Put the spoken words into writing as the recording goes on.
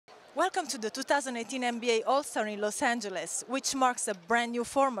Welcome to the 2018 NBA All-Star in Los Angeles, which marks a brand new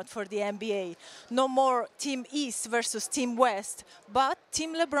format for the NBA. No more Team East versus Team West, but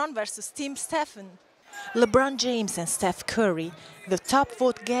Team LeBron versus Team Stephen. LeBron James and Steph Curry, the top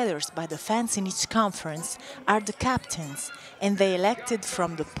vote getters by the fans in each conference, are the captains, and they elected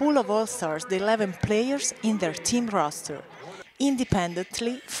from the pool of All-Stars the 11 players in their team roster,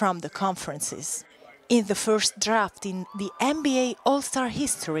 independently from the conferences. In the first draft in the NBA All-Star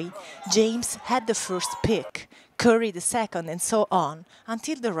history, James had the first pick, Curry the second, and so on,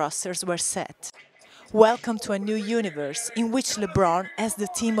 until the rosters were set. Welcome to a new universe in which LeBron has the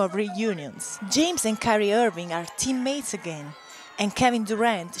team of reunions. James and Kyrie Irving are teammates again, and Kevin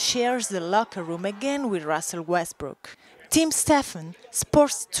Durant shares the locker room again with Russell Westbrook. Team Stephen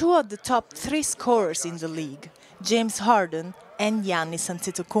sports two of the top three scorers in the league, James Harden and Giannis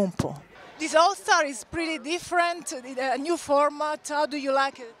Antetokounmpo. This All-Star is pretty different, a new format. How do you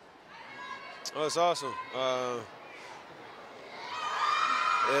like it? Oh, it's awesome.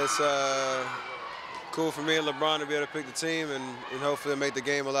 It's cool for me and LeBron to be able to pick the team and hopefully make the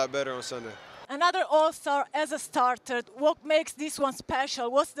game a lot better on Sunday. Another All-Star as a starter. What makes this one special?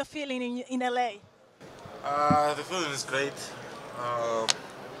 What's the feeling in LA? The feeling is great.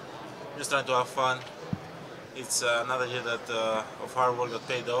 Just trying to have fun. It's another year that of hard work that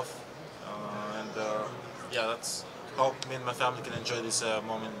paid off. Yeah, that's hope me and my family can enjoy this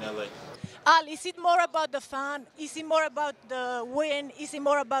moment in LA. Al, is it more about the fun? Is it more about the win? Is it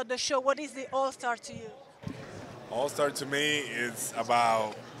more about the show? What is the All-Star to you? All-Star to me is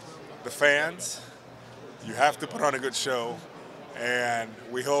about the fans. You have to put on a good show, and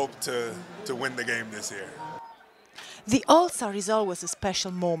we hope to win the game this year. The All-Star is always a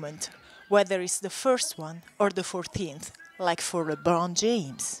special moment, whether it's the first one or the 14th, like for LeBron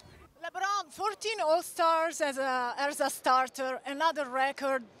James. LeBron, 14 All-Stars as a starter, another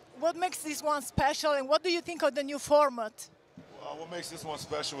record. What makes this one special, and what do you think of the new format? Well, what makes this one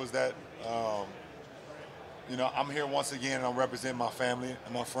special is that, I'm here once again and I'm representing my family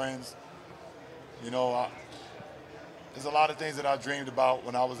and my friends. There's a lot of things that I dreamed about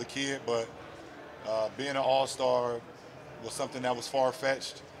when I was a kid, but being an All-Star was something that was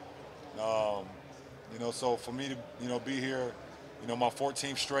far-fetched. So for me to, be here, my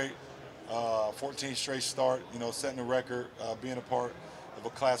 14th straight start, setting a record, being a part of a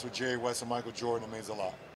class with Jerry West and Michael Jordan, it means a lot.